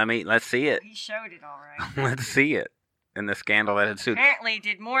show it. Let's see it. He showed it all right. Let's see it. In the scandal that ensued. Apparently, he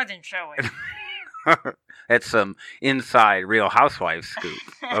did more than show it. That's some inside Real Housewives scoop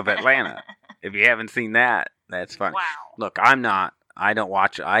of Atlanta. If you haven't seen that, that's fun. Wow. Look, I'm not I don't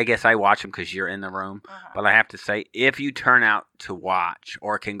watch. I guess I watch them because you're in the room. But I have to say, if you turn out to watch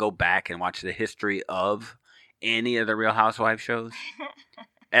or can go back and watch the history of any of the Real Housewives shows,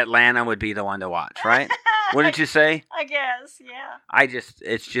 Atlanta would be the one to watch, right? What did you say? I guess, yeah.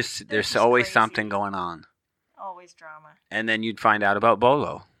 It's just, there's just always crazy. something going on. Always drama. And then you'd find out about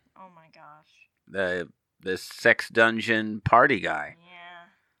Bolo, Oh my gosh. the sex dungeon party guy.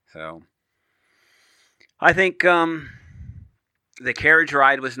 Yeah. So, I think the carriage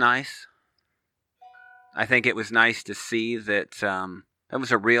ride was nice. I think it was nice to see that that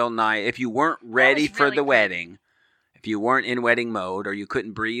was a real night. If you weren't ready for really the pretty. wedding, if you weren't in wedding mode or you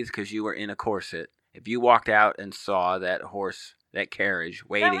couldn't breathe because you were in a corset, if you walked out and saw that horse, that carriage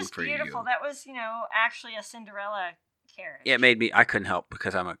waiting for you. That was beautiful. That was, actually a Cinderella carriage. It made me, I couldn't help,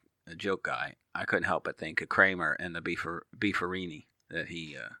 because I'm a joke guy, I couldn't help but think of Kramer and the beefarini that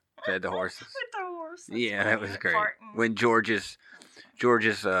he fed the horses. With the horse. Yeah, that was great. Farting. When George's it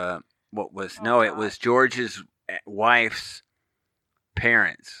God. was George's wife's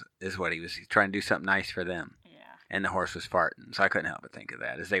parents is what he was trying to do something nice for them. Yeah. And the horse was farting. So I couldn't help but think of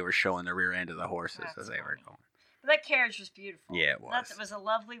that as they were showing the rear end of the horses That's as they were funny. going. But that carriage was beautiful. Yeah, it was. That was a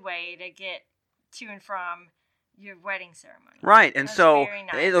lovely way to get to and from your wedding ceremony. Right, and That's so very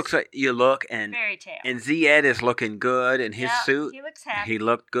nice. it looks like you look and Fairy tale. Zed is looking good in his suit. He looks happy. He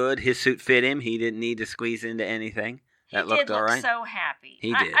looked good. His suit fit him. He didn't need to squeeze into anything. That looked did all look right. so happy.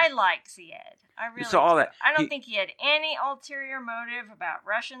 He did. I like Zed. I really So all do. that- I don't he- think he had any ulterior motive about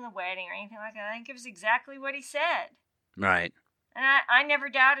rushing the wedding or anything like that. I think it was exactly what he said. Right. And I never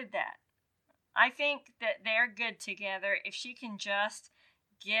doubted that. I think that they're good together if she can just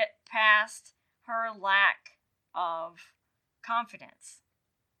get past her lack of confidence.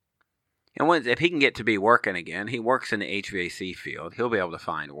 And if he can get to be working again, he works in the HVAC field. He'll be able to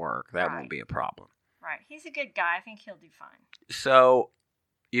find work. That Right. won't be a problem. Right. He's a good guy. I think he'll do fine. So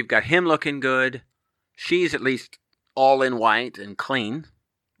you've got him looking good. She's at least all in white and clean.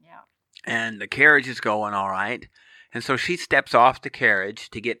 Yeah. And the carriage is going all right. And so she steps off the carriage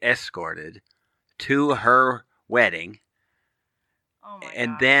to get escorted to her wedding. Oh my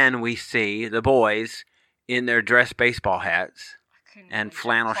And gosh. then we see the boys in their dress baseball hats. I couldn't and believe that.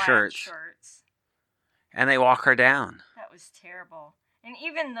 flannel Plaid shirts. And they walk her down. That was terrible. And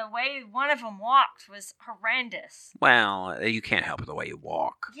even the way one of them walked was horrendous. Well, you can't help the way you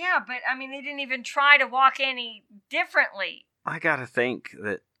walk. Yeah, but I mean, they didn't even try to walk any differently. I gotta think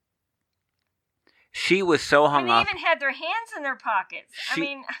that she was so hung They up. even had their hands in their pockets.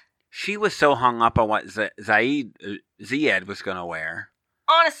 She was so hung up on what Zed was going to wear.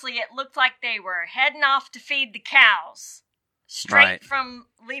 Honestly, it looked like they were heading off to feed the cows, straight Right. from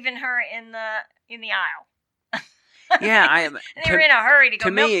leaving her in the aisle. Yeah, They were in a hurry to go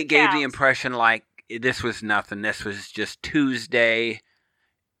to milk me, the it gave the cows. impression like this was nothing. This was just Tuesday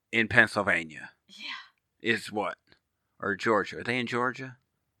in Pennsylvania. Yeah, Is what? Or Georgia. Are they in Georgia?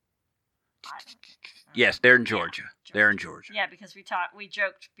 I don't know. Yes, they're in Yeah, Georgia. They're in Georgia. Yeah, because we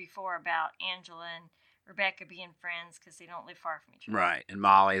joked before about Angela and Rebecca being friends because they don't live far from each other. Right. And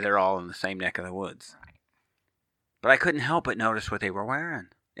Molly, they're all in the same neck of the woods. Right. But I couldn't help but notice what they were wearing.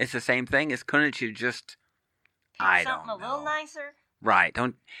 It's the same thing as couldn't you just... Pick I something don't a little know. nicer. Right.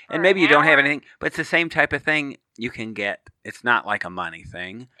 For And maybe you an don't have hour. anything, but it's the same type of thing you can get. It's not like a money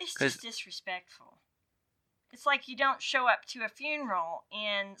thing. It's 'Cause- just disrespectful. It's like you don't show up to a funeral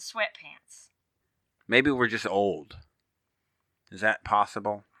in sweatpants. Maybe we're just old. Is that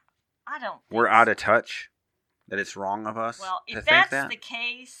possible? I don't think We're out so. of touch? That it's wrong of us Well, to if think that's that? the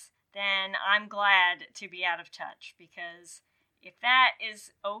case, then I'm glad to be out of touch because if that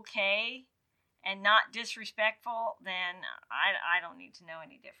is okay and not disrespectful, then I don't need to know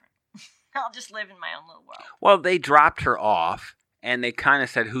any different. I'll just live in my own little world. Well, they dropped her off, and they kind of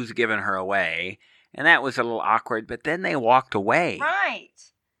said, who's giving her away? And that was a little awkward, but then they walked away. Right.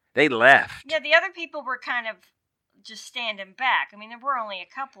 They left. Yeah, the other people were kind of just standing back. I mean, there were only a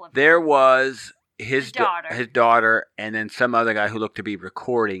couple of There them. was his daughter. his daughter, and then some other guy who looked to be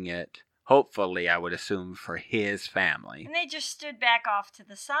recording it. Hopefully, I would assume for his family. And they just stood back off to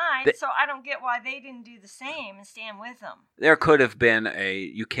the side, They- so I don't get why they didn't do the same and stand with them. There could have been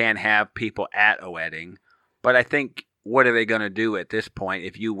you can't have people at a wedding, but I think what are they going to do at this point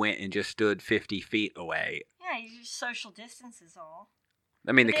if you went and just stood 50 feet away? Yeah, you just social distance is all.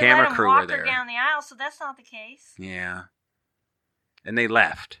 I mean, But the they camera let 'em crew walk were there. her down the aisle, so that's not the case. Yeah. And they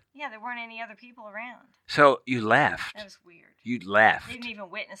left. Yeah, there weren't any other people around. So you left. That was weird. You They left. didn't even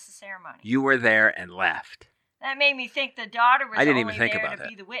witness the ceremony. You were there and left. That made me think the daughter was I didn't only even think there about to that.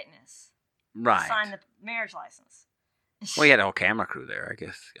 be the witness. Right. Sign the marriage license. Well, you had a whole camera crew there, I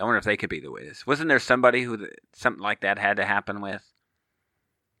guess. I wonder if they could be the witness. Wasn't there somebody who something like that had to happen with?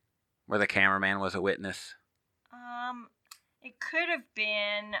 where the cameraman was a witness? It could have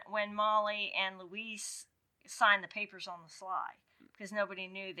been when Molly and Luis signed the papers on the sly, because nobody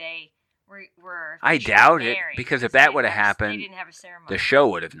knew they were I officially doubt it, married, because if they that didn't would have have- happened, they didn't have a ceremony. the show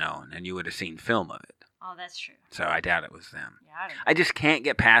would have known, and you would have seen film of it. Oh, that's true. So I doubt it was them. Yeah, I don't know. I just can't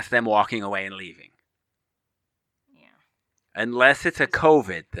get past them walking away and leaving. Yeah, Unless it's a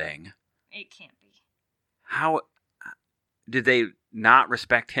COVID thing. it can't be. How did they not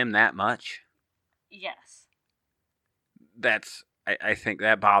respect him that much? Yes. I think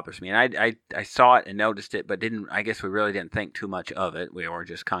that bothers me. And I saw it and noticed it, but I guess we really didn't think too much of it. We were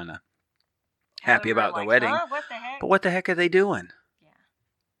just kind of happy We were about the like, wedding. Huh? What the heck? But what the heck are they doing? Yeah.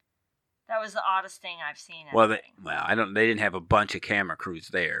 That was the oddest thing I've seen. at Well, a they wedding. didn't have a bunch of camera crews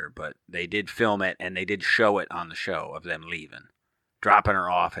there, but they did film it and they did show it on the show of them leaving, dropping her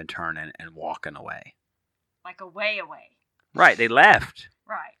off and turning and walking away. Like away. Right, they left.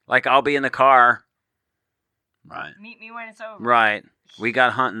 Right. Like, I'll be in the car. Right. Meet me when it's over. Right. We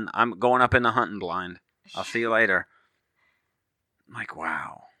got hunting. I'm going up in the hunting blind. I'll see you later. I'm like,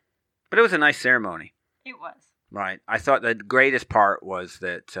 wow. But it was a nice ceremony. It was. Right. I thought the greatest part was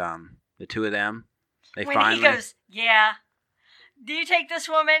that the two of them, they When finally... he goes, yeah. Do you take this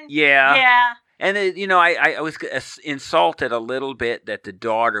woman? Yeah. Yeah. And, I was insulted a little bit that the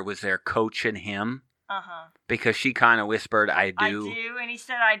daughter was there coaching him. Uh-huh. Because she kind of whispered, I do. I do, and he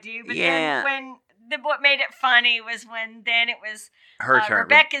said I do. But Yeah. then what made it funny was when then it was Her turn.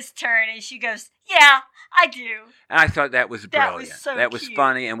 Rebecca's turn, and she goes, yeah, I do. And I thought that was That brilliant. was so That was cute.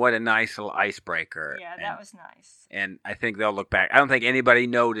 funny, and what a nice little icebreaker. Yeah, and, that was nice. And I think they'll look back. I don't think anybody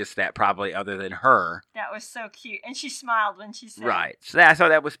noticed that probably other than her. That was so cute. And she smiled when she said Right. So I thought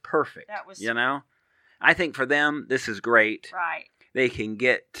that was perfect. That was- I think for them, this is great. Right. They can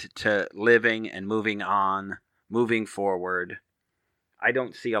get to living and moving on, moving forward. I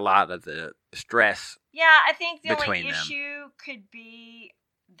don't see a lot of the stress. Yeah, I think the Between only them. issue could be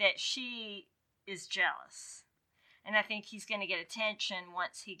that she is jealous. And I think he's going to get attention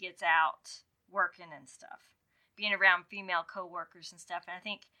once he gets out working and stuff, being around female coworkers and stuff. And I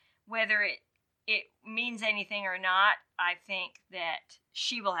think whether it means anything or not, I think that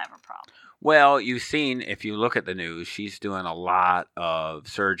she will have a problem. Well, you've seen, if you look at the news, she's doing a lot of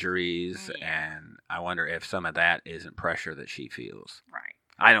surgeries, Yeah. and I wonder if some of that isn't pressure that she feels.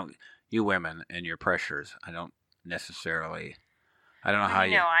 Right. You women and your pressures, I don't know how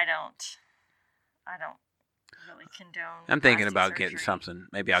you... No, I don't really condone. I'm thinking plastic about getting surgery. something.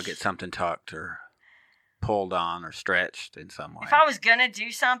 Maybe I'll get something tucked or pulled on or stretched in some way. If I was going to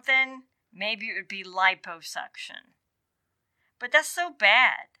do something, maybe it would be liposuction. But that's so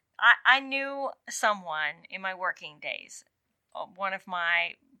bad. I knew someone in my working days, one of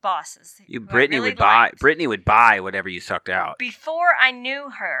my bosses. Brittany would buy whatever you sucked out. Before I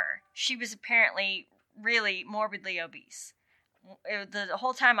knew her, she was apparently really morbidly obese. The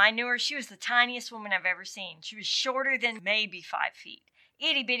whole time I knew her, she was the tiniest woman I've ever seen. She was shorter than maybe 5 feet.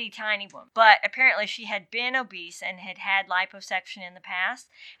 Itty bitty tiny woman. But apparently she had been obese and had had liposuction in the past.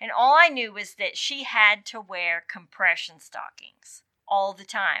 And all I knew was that she had to wear compression stockings all the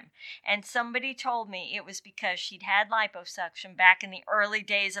time. And somebody told me it was because she'd had liposuction back in the early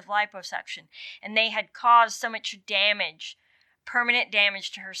days of liposuction. And they had caused so much damage, permanent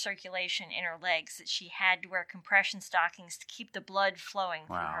damage to her circulation in her legs, that she had to wear compression stockings to keep the blood flowing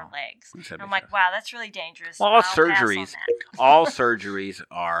through her legs. And I'm like, wow, that's really dangerous. Well, I'll pass on that. all surgeries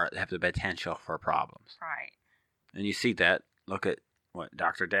have the potential for problems. Right. And you see that. Look at what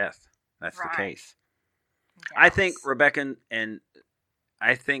Dr. Death. That's Right. the case. Yes. I think Rebecca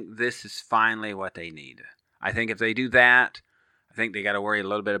I think this is finally what they need. I think if they do that, I think they got to worry a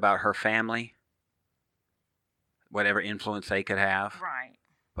little bit about her family, whatever influence they could have. Right.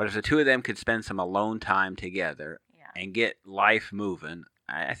 But if the two of them could spend some alone time together Yeah. and get life moving,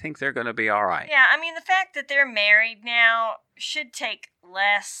 I think they're going to be all right. Yeah, I mean, the fact that they're married now should take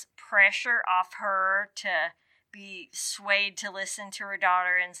less pressure off her to be swayed to listen to her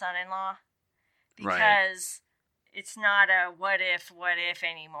daughter and son-in-law. Because it's not a what if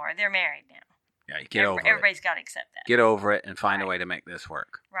anymore. They're married now. Yeah, get over it. Everybody's got to accept that. Get over it and find a Right. way to make this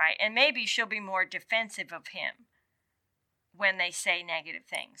work. Right, and maybe she'll be more defensive of him when they say negative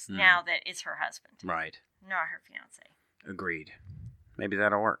things, now that it's her husband, Right. not her fiance. Agreed. Maybe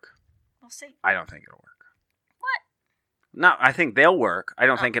that'll work. We'll see. I don't think it'll work. What? No, I think they'll work. I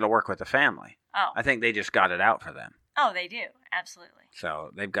don't think it'll work with the family. Oh. I think they just got it out for them. Oh, they do. Absolutely.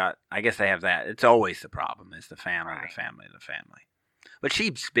 So they've got, I guess they have that. It's always the problem is the family, Right. the family, the family. But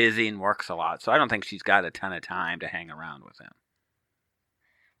she's busy and works a lot, so I don't think she's got a ton of time to hang around with him.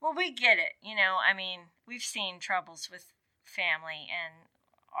 Well, we get it. I mean, we've seen troubles with family, and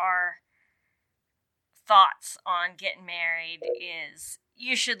our thoughts on getting married is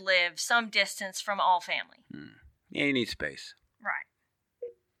you should live some distance from all family. Yeah, you need space. Right.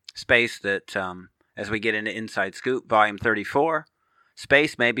 Space that, as we get into Inside Scoop, Volume 34,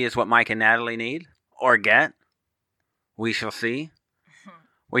 space maybe is what Mike and Natalie need or get. We shall see.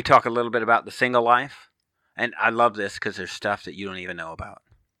 We talk a little bit about the single life. And I love this because there's stuff that you don't even know about.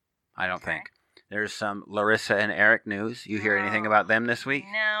 I don't think. There's some Larissa and Eric news. You hear anything about them this week?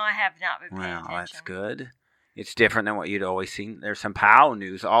 No, I have not been paying Well, attention. that's good. It's different than what you'd always seen. There's some Powell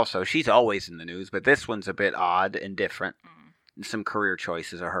news also. She's always in the news, but this one's a bit odd and different. And some career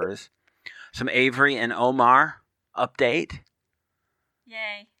choices are hers. Some Avery and Omar update.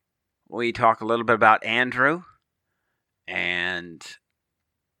 Yay. We talk a little bit about Andrew and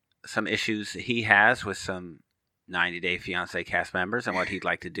some issues that he has with some 90 Day Fiancé cast members and what he'd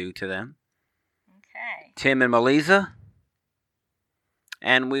like to do to them. Okay. Tim and Melissa.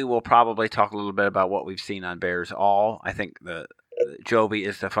 And we will probably talk a little bit about what we've seen on Bears All. I think the Jovi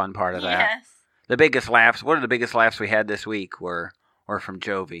is the fun part of that. Yes. The biggest laughs, one of the biggest laughs we had this week were from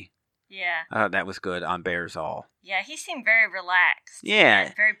Jovi. Yeah. That was good on Bears All. Yeah, he seemed very relaxed. Yeah.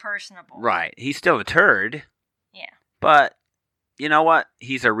 And very personable. Right. He's still a turd. Yeah. But you know what?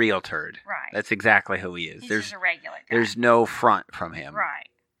 He's a real turd. Right. That's exactly who he is. He's just a regular guy. There's no front from him. Right.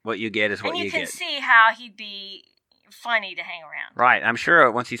 What you get is what you get. And you can see how he'd be funny to hang around. Right. I'm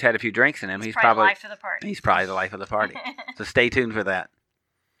sure once he's had a few drinks in him, he's probably the life of the party. He's probably the life of the party. So stay tuned for that.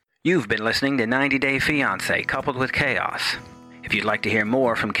 You've been listening to 90 Day Fiancé Coupled with Chaos. If you'd like to hear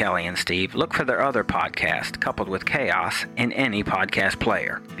more from Kelly and Steve, look for their other podcast, Coupled with Chaos, in any podcast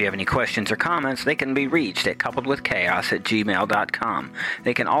player. If you have any questions or comments, they can be reached at coupledwithchaos@gmail.com.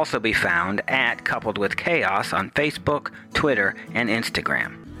 They can also be found at Coupled with Chaos on Facebook, Twitter, and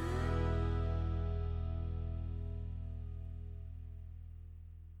Instagram.